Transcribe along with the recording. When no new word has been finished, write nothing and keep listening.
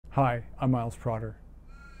Hi, I'm Miles Trotter.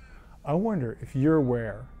 I wonder if you're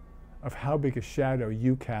aware of how big a shadow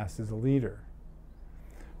you cast as a leader.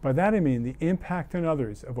 By that I mean the impact on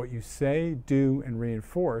others of what you say, do, and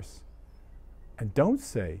reinforce, and don't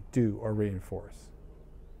say, do, or reinforce.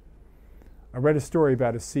 I read a story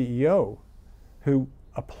about a CEO who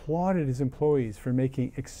applauded his employees for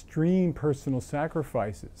making extreme personal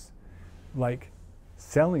sacrifices, like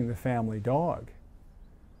selling the family dog,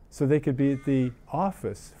 so they could be at the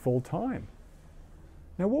office full time.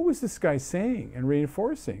 Now, what was this guy saying and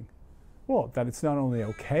reinforcing? Well, that it's not only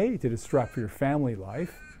okay to disrupt your family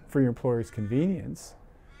life for your employer's convenience,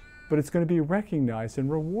 but it's going to be recognized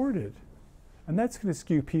and rewarded. And that's going to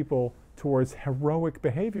skew people towards heroic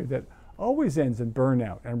behavior that always ends in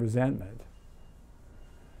burnout and resentment.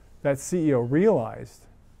 That CEO realized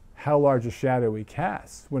how large a shadow he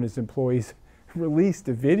casts when his employees released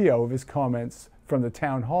a video of his comments from the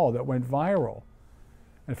town hall that went viral.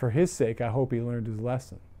 And for his sake, I hope he learned his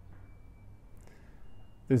lesson.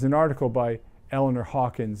 There's an article by Eleanor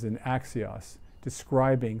Hawkins in Axios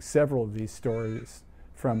describing several of these stories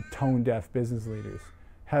from tone-deaf business leaders.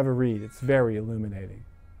 Have a read, it's very illuminating.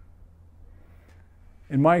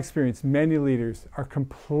 In my experience, many leaders are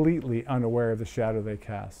completely unaware of the shadow they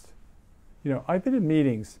cast. I've been in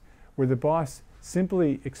meetings where the boss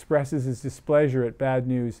simply expresses his displeasure at bad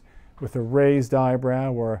news with a raised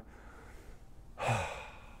eyebrow or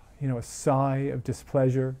a sigh of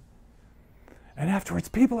displeasure. And afterwards,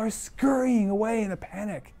 people are scurrying away in a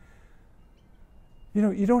panic.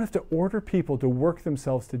 You don't have to order people to work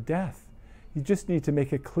themselves to death. You just need to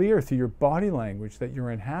make it clear through your body language that you're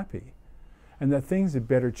unhappy and that things had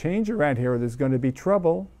better change around here or there's going to be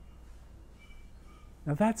trouble.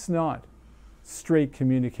 Now, that's not straight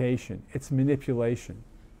communication. It's manipulation,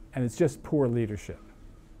 and it's just poor leadership.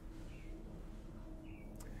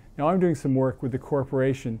 Now, I'm doing some work with the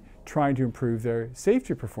corporation trying to improve their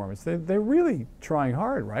safety performance. They're really trying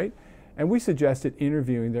hard, right? And we suggested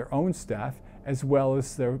interviewing their own staff as well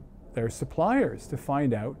as their suppliers to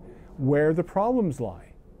find out where the problems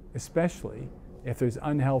lie, especially if there's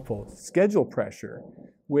unhelpful schedule pressure,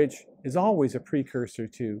 which is always a precursor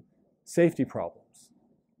to safety problems.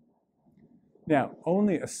 Now,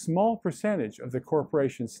 only a small percentage of the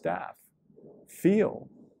corporation staff feel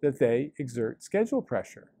that they exert schedule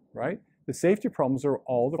pressure, right? The safety problems are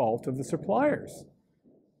all the fault of the suppliers.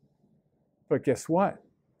 But guess what?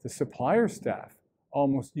 The supplier staff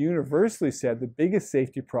almost universally said the biggest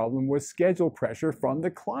safety problem was schedule pressure from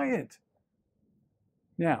the client.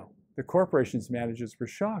 Now, the corporation's managers were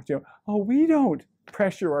shocked. Oh, we don't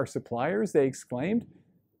pressure our suppliers, they exclaimed.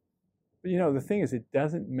 But the thing is, it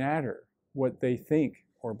doesn't matter what they think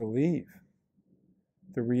or believe.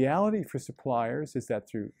 The reality for suppliers is that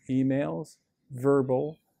through emails,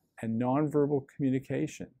 verbal, and nonverbal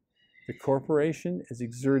communication, the corporation is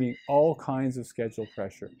exerting all kinds of schedule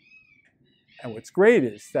pressure. And what's great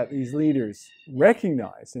is that these leaders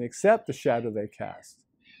recognize and accept the shadow they cast,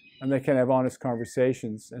 and they can have honest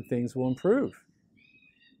conversations and things will improve.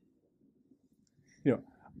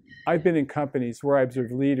 I've been in companies where I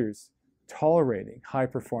observed leaders tolerating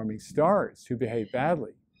high-performing stars who behave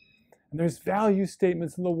badly. And there's value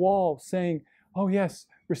statements on the wall saying, oh yes,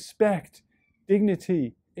 respect,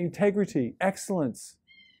 dignity, integrity, excellence.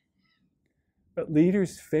 But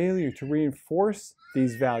leaders' failure to reinforce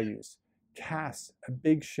these values casts a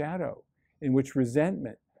big shadow in which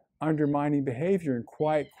resentment, undermining behavior, and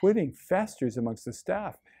quiet quitting festers amongst the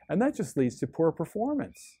staff. And that just leads to poor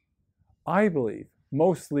performance. I believe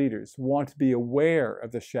most leaders want to be aware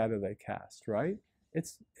of the shadow they cast, right?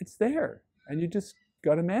 It's there, and you just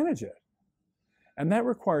got to manage it. And that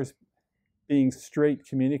requires being straight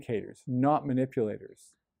communicators, not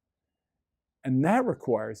manipulators. And that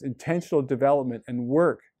requires intentional development and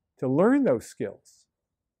work to learn those skills.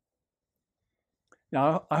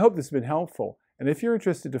 Now, I hope this has been helpful. And if you're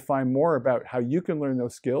interested to find more about how you can learn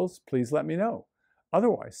those skills, please let me know.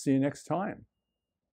 Otherwise, see you next time.